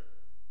future.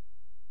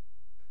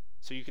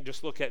 So you can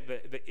just look at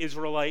the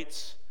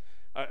Israelites.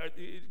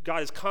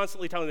 God is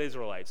constantly telling the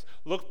Israelites,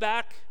 look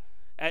back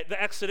at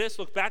the Exodus,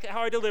 look back at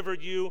how I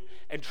delivered you,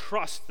 and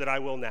trust that I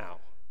will now.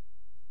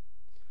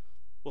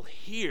 Well,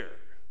 here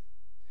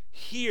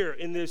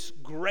in this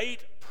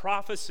great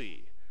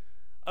prophecy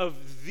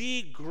of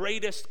the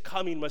greatest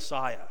coming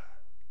Messiah,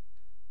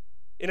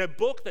 in a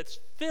book that's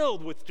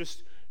filled with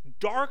just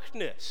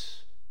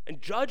darkness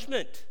and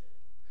judgment,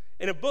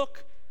 in a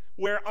book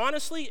where,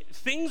 honestly,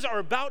 things are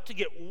about to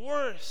get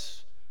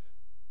worse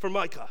for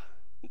Micah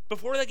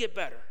before they get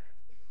better.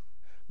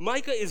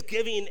 Micah is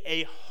giving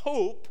a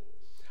hope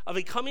of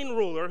a coming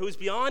ruler who is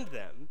beyond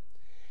them.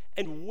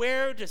 And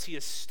where does he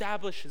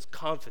establish his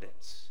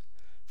confidence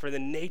for the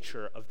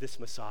nature of this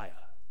Messiah?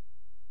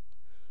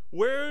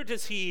 Where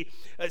does he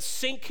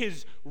sink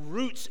his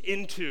roots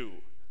into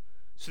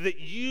so that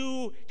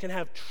you can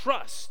have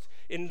trust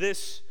in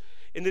this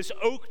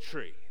oak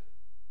tree?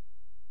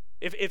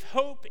 If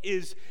hope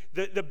is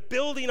the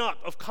building up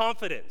of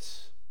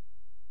confidence,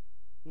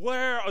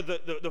 where are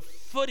the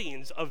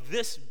footings of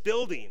this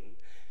building?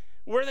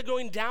 Where are they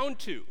going down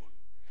to?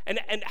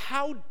 And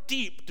how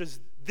deep does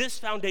this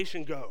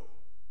foundation go?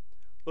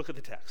 Look at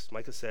the text.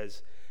 Micah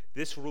says,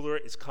 this ruler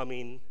is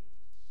coming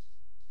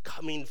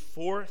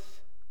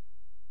forth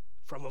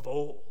from of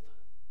old,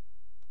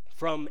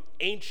 from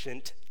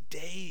ancient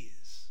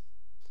days.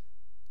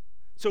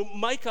 So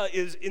Micah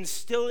is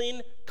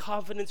instilling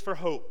confidence for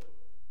hope.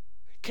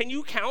 Can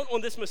you count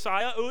on this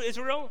Messiah, O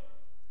Israel?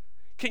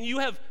 Can you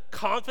have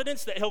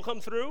confidence that he'll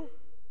come through?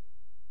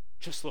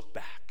 Just look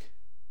back.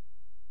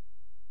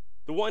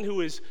 The one who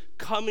is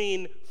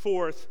coming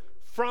forth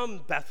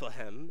from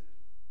Bethlehem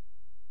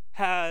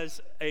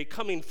has a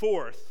coming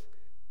forth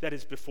that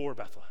is before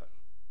Bethlehem.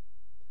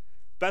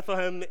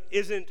 Bethlehem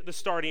isn't the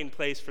starting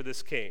place for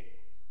this king.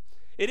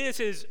 It is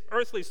his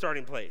earthly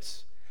starting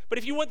place. But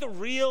if you want the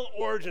real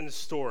origin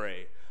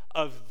story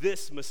of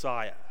this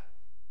Messiah,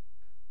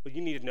 well,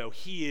 you need to know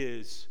he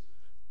is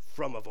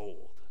from of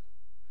old.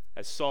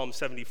 As Psalm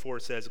 74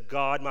 says,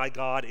 God, my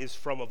God, is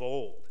from of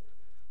old,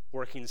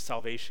 working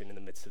salvation in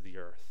the midst of the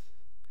earth.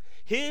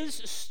 His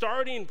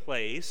starting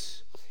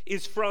place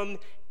is from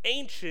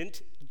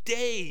ancient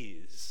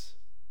days.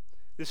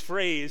 This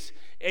phrase,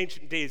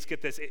 ancient days,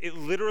 get this, it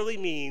literally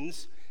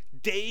means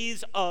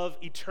days of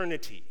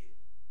eternity.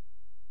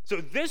 So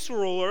this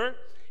ruler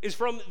is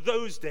from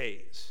those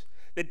days,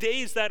 the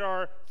days that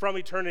are from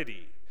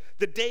eternity,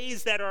 the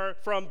days that are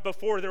from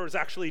before there was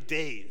actually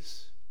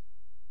days.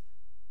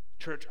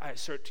 Church, I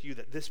assert to you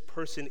that this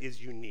person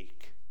is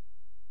unique.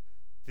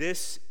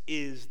 This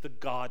is the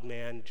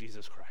God-man,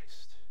 Jesus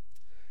Christ.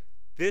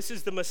 This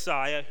is the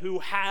Messiah who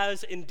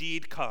has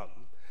indeed come,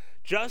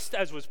 just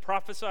as was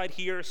prophesied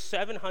here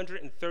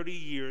 730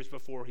 years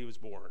before he was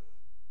born,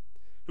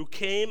 who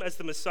came as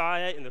the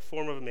Messiah in the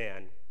form of a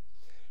man,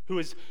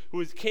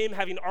 who came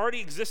having already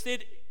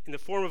existed in the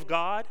form of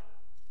God,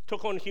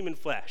 took on human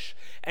flesh.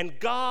 And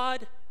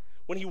God,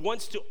 when he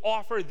wants to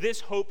offer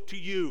this hope to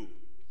you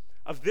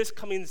of this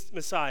coming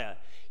Messiah,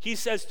 he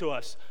says to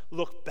us,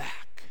 look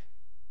back.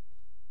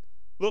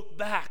 Look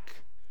back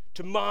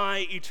to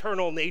my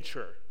eternal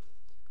nature,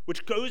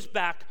 which goes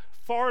back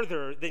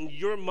farther than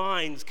your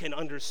minds can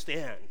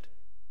understand.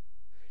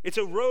 It's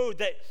a road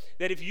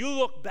that if you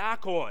look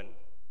back on,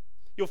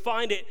 you'll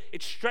find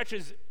it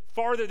stretches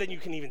farther than you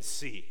can even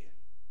see.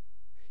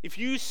 If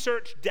you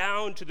search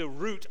down to the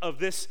root of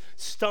this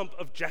stump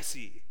of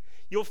Jesse,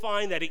 you'll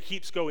find that it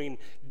keeps going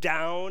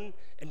down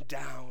and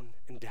down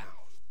and down.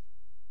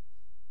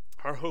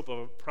 Our hope of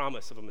a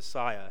promise of a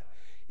Messiah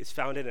is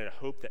founded in a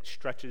hope that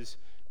stretches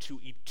to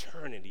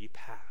eternity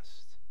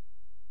past.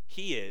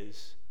 He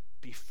is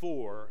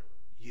before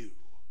you.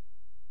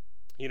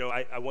 You know,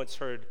 I once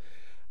heard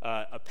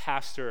a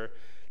pastor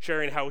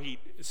sharing how he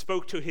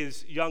spoke to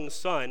his young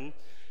son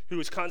who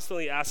was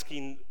constantly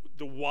asking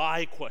the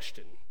why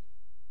question.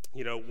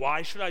 You know,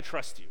 why should I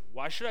trust you?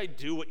 Why should I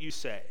do what you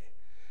say?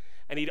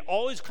 And he'd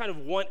always kind of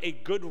want a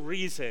good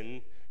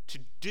reason to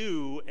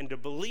do and to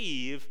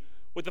believe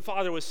what the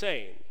father was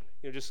saying.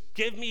 You know, just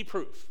give me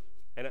proof,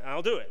 and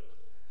I'll do it.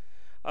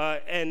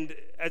 And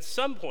at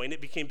some point,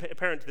 it became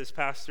apparent to this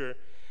pastor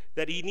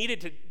that he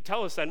needed to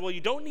tell his son, well, you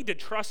don't need to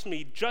trust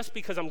me just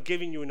because I'm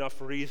giving you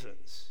enough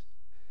reasons.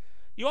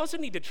 You also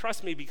need to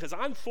trust me because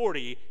I'm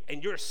 40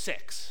 and you're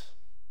 6.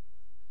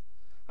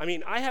 I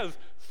mean, I have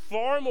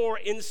far more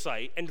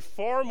insight and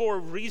far more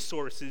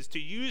resources to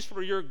use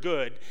for your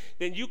good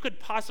than you could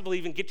possibly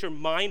even get your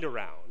mind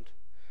around.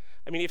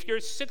 I mean, if you're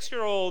a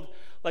 6-year-old,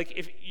 like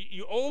if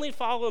you only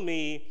follow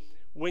me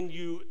when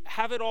you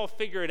have it all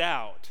figured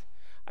out,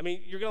 I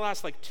mean, you're going to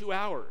last like 2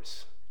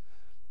 hours.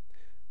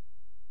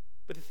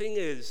 But the thing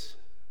is,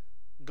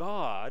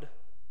 God,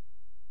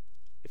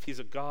 if he's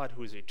a God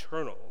who is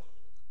eternal,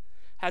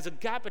 has a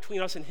gap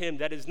between us and him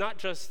that is not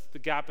just the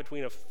gap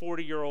between a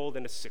 40-year-old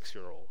and a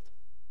 6-year-old.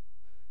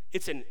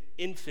 It's an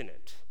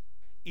infinite,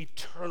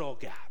 eternal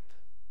gap.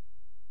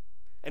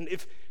 And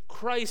if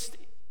Christ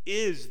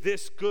is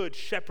this good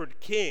shepherd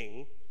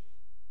king,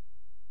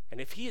 and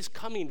if he is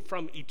coming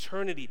from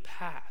eternity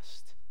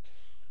past,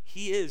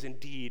 he is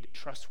indeed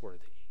trustworthy.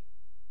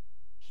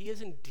 He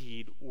is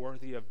indeed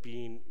worthy of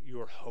being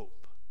your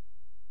hope.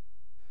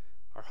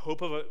 Our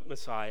hope of a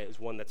Messiah is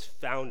one that's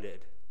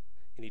founded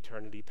in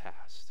eternity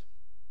past.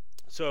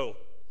 So,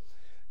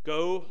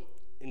 go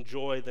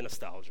enjoy the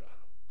nostalgia.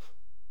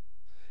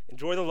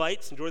 Enjoy the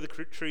lights, enjoy the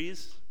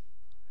trees.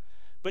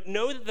 But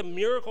know that the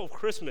miracle of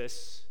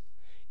Christmas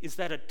is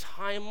that a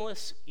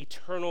timeless,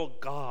 eternal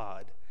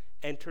God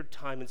entered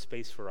time and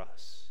space for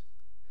us.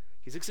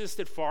 He's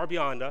existed far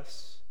beyond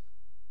us,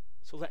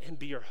 so let him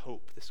be your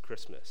hope this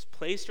Christmas.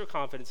 Place your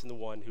confidence in the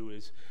one who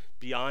is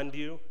beyond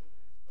you,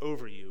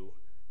 over you,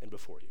 and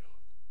before you.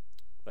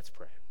 Let's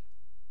pray.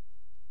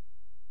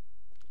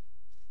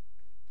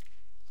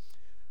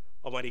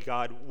 Almighty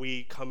God,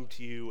 we come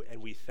to you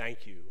and we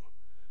thank you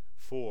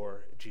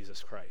for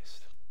Jesus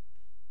Christ.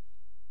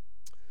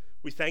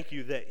 We thank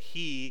you that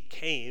he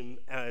came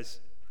as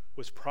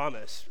was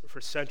promised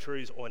for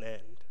centuries on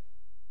end.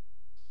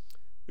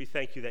 We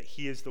thank you that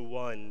he is the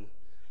one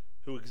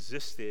who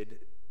existed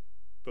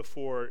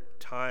before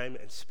time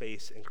and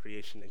space and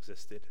creation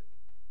existed.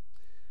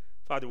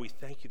 Father, we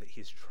thank you that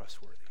he is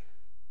trustworthy.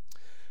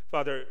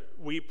 Father,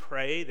 we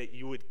pray that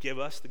you would give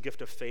us the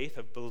gift of faith,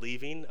 of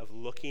believing, of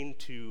looking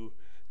to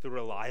the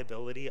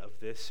reliability of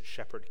this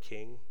shepherd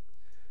king.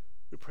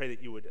 We pray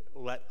that you would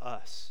let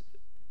us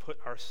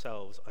put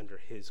ourselves under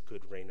his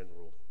good reign and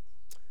rule.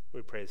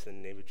 We pray this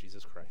in the name of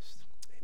Jesus Christ.